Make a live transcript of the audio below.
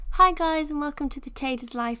Hi guys, and welcome to the Tay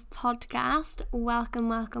Does Life Podcast.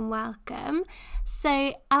 Welcome. So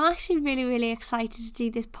I'm actually really excited to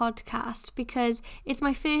do this podcast because it's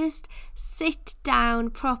my first sit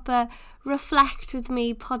down, proper reflect with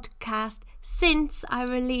me podcast since I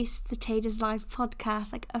released the Tay Does Life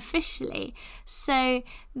podcast, officially. So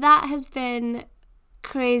that has been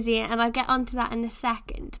crazy, and I'll get onto that in a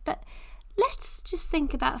second. But let's just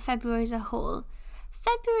think about February as a whole.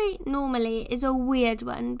 February normally is a weird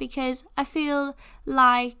one because I feel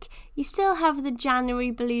like you still have the January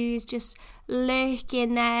blues just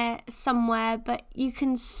lurking there somewhere, but you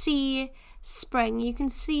can see spring, you can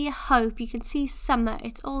see hope, you can see summer,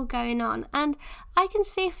 it's all going on. And I can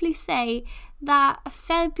safely say that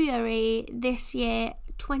February this year,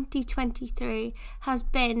 2023, has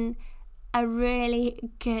been a really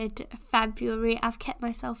good February. I've kept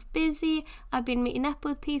myself busy. I've been meeting up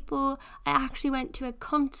with people. I actually went to a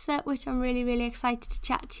concert, which I'm really excited to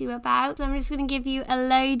chat to you about. So I'm just going to give you a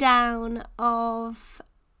lowdown of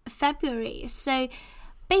February. So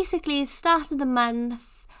basically, the start of the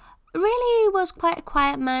month really was quite a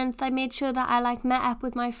quiet month. I made sure that I met up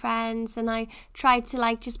with my friends, and I tried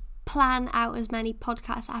to just plan out as many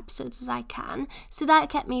podcast episodes as I can. So that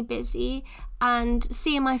kept me busy, and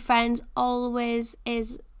seeing my friends always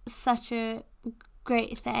is such a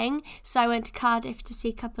great thing. So I went to Cardiff to see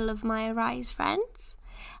a couple of my Arise friends.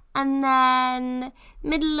 And then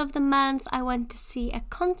middle of the month, I went to see a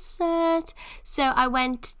concert. So I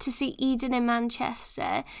went to see Eden in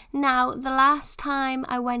Manchester. Now, the last time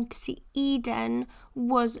I went to see Eden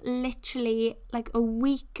was literally a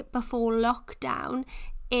week before lockdown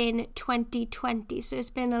in 2020, so it's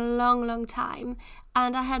been a long time,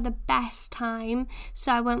 and I had the best time.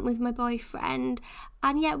 So I went with my boyfriend,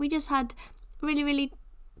 and we just had really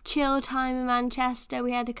chill time in Manchester.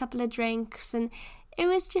 We had a couple of drinks, and it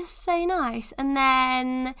was just so nice. And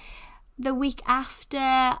then the week after,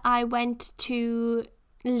 I went to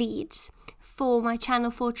Leeds for my Channel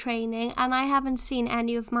 4 training, and I haven't seen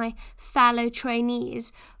any of my fellow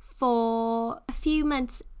trainees for a few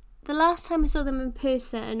months. The last time I saw them in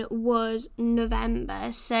person was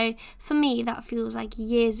November, so for me that feels like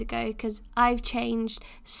years ago because I've changed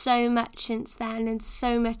so much since then, and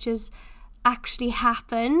so much has actually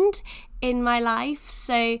happened in my life.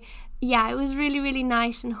 So it was really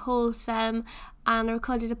nice and wholesome, and I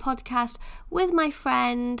recorded a podcast with my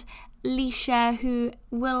friend Leisha, who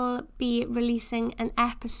will be releasing an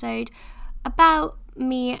episode about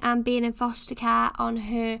me and being in foster care on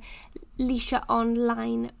her Leisha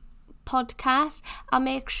Online podcast. I'll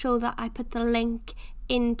make sure that I put the link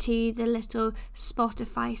into the little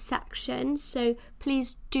Spotify section, so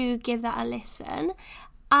please do give that a listen.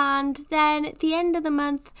 And then at the end of the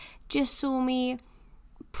month just saw me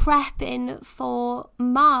prepping for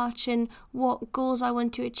March and what goals I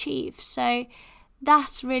want to achieve, so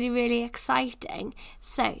that's really exciting.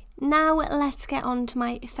 So now let's get on to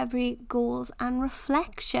my February goals and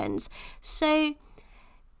reflections. So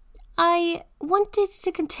I wanted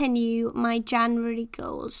to continue my January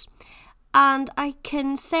goals, and I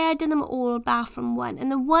can say I did them all bar from one.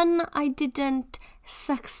 And the one I didn't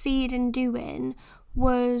succeed in doing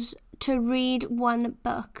was to read one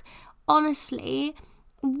book. Honestly,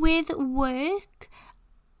 with work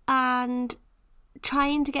and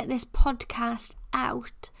trying to get this podcast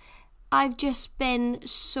out, I've just been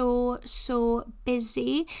so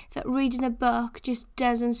busy that reading a book just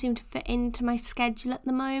doesn't seem to fit into my schedule at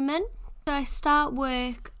the moment. So I start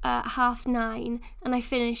work at 9:30 and I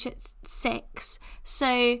finish at 6.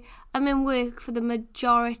 So I'm in work for the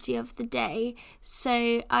majority of the day.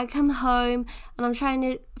 So I come home and I'm trying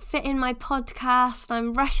to fit in my podcast.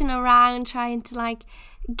 I'm rushing around trying to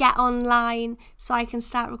get online so I can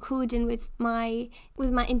start recording with my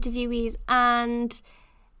interviewees, and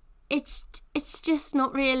it's just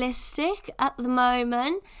not realistic at the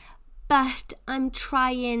moment, but I'm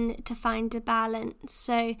trying to find a balance.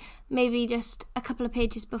 So maybe just a couple of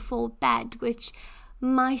pages before bed, which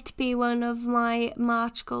might be one of my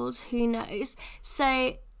March goals, who knows.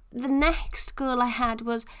 So the next goal I had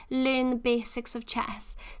was learn the basics of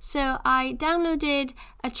chess. So I downloaded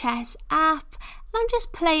a chess app, and I'm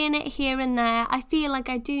just playing it here and there. I feel like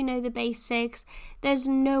I do know the basics. There's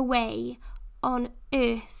no way on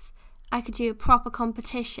earth I could do a proper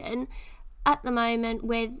competition at the moment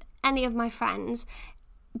with any of my friends,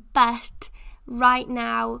 but right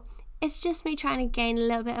now it's just me trying to gain a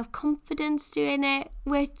little bit of confidence doing it,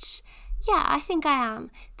 which I think I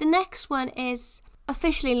am. The next one is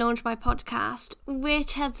officially launch my podcast,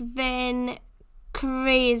 which has been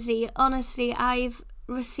crazy. Honestly, I've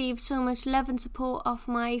received so much love and support of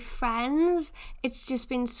my friends. It's just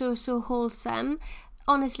been so wholesome.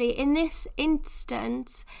 honestly, in this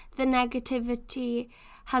instance, the negativity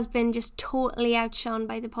has been just totally outshone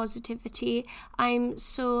by the positivity. I'm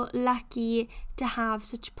so lucky to have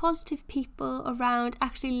such positive people around,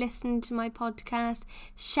 actually listening to my podcast,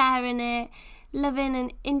 sharing it,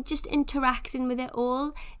 loving and just interacting with it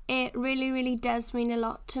all. It really, really does mean a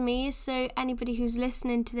lot to me. So anybody who's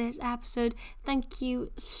listening to this episode, thank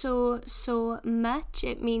you so much.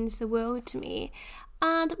 It means the world to me.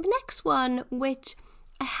 And the next one, which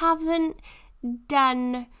I haven't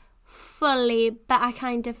done fully, but I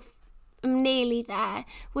kind of am nearly there,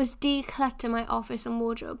 was declutter my office and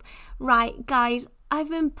wardrobe. Right, guys, I've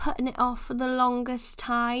been putting it off for the longest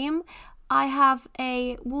time. I have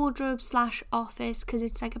a wardrobe / office because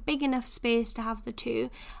it's like a big enough space to have the two,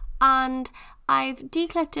 and I've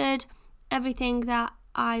decluttered everything that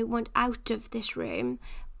I want out of this room,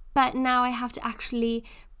 but now I have to actually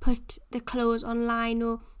put the clothes online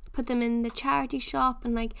or put them in the charity shop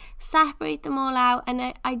and like separate them all out,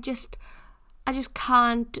 and I just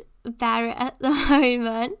can't bear it at the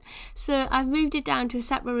moment. So I've moved it down to a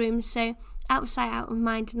separate room, so out of sight, out of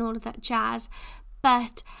mind and all of that jazz.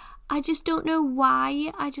 But I just don't know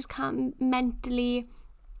why. I just can't mentally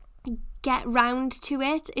get round to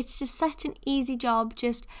it. It's just such an easy job.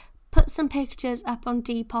 Just put some pictures up on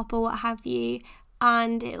Depop or what have you,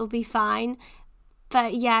 and it'll be fine.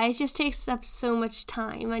 But yeah, it just takes up so much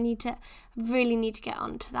time. I really need to get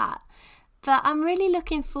onto that. But I'm really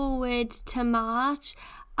looking forward to March.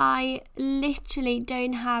 I literally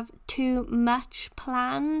don't have too much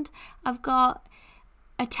planned. I've got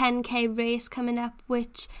a 10k race coming up,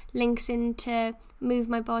 which links into move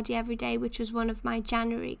my body every day, which was one of my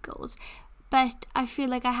January goals. But I feel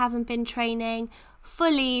like I haven't been training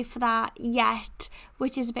fully for that yet,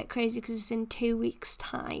 which is a bit crazy because it's in 2 weeks'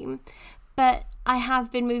 time. But I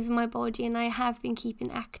have been moving my body and I have been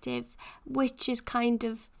keeping active, which is kind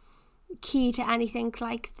of key to anything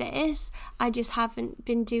like this. I just haven't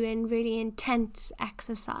been doing really intense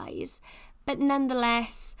exercise. But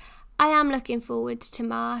nonetheless, I am looking forward to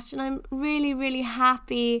March, and I'm really, really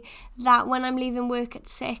happy that when I'm leaving work at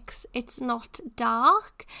 6, it's not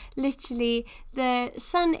dark. Literally, the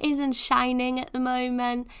sun isn't shining at the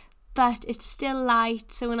moment, but it's still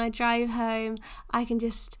light. So when I drive home, I can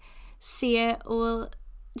just see it all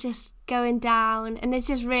just going down, and it's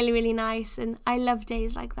just really, really nice. And I love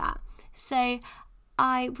days like that. So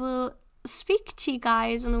I will speak to you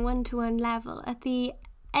guys on a one-to-one level at the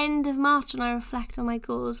end of March when I reflect on my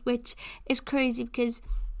goals, which is crazy because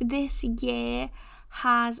this year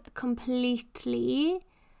has completely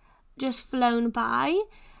just flown by.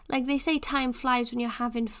 Like they say, time flies when you're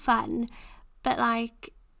having fun, but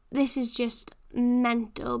like this is just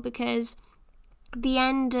mental because the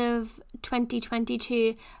end of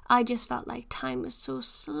 2022, I just felt like time was so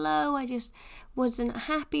slow. I just wasn't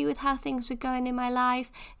happy with how things were going in my life.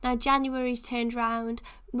 Now January's turned around,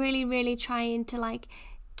 really, really trying to like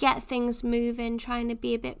get things moving, trying to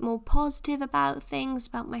be a bit more positive about things,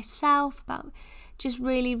 about myself, about just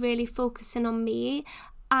really, really focusing on me.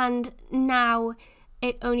 And now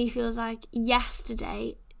it only feels like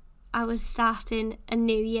yesterday I was starting a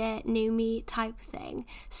new year, new me type thing.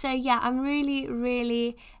 So yeah, I'm really,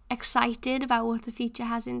 really excited about what the future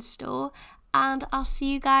has in store, and I'll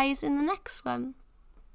see you guys in the next one.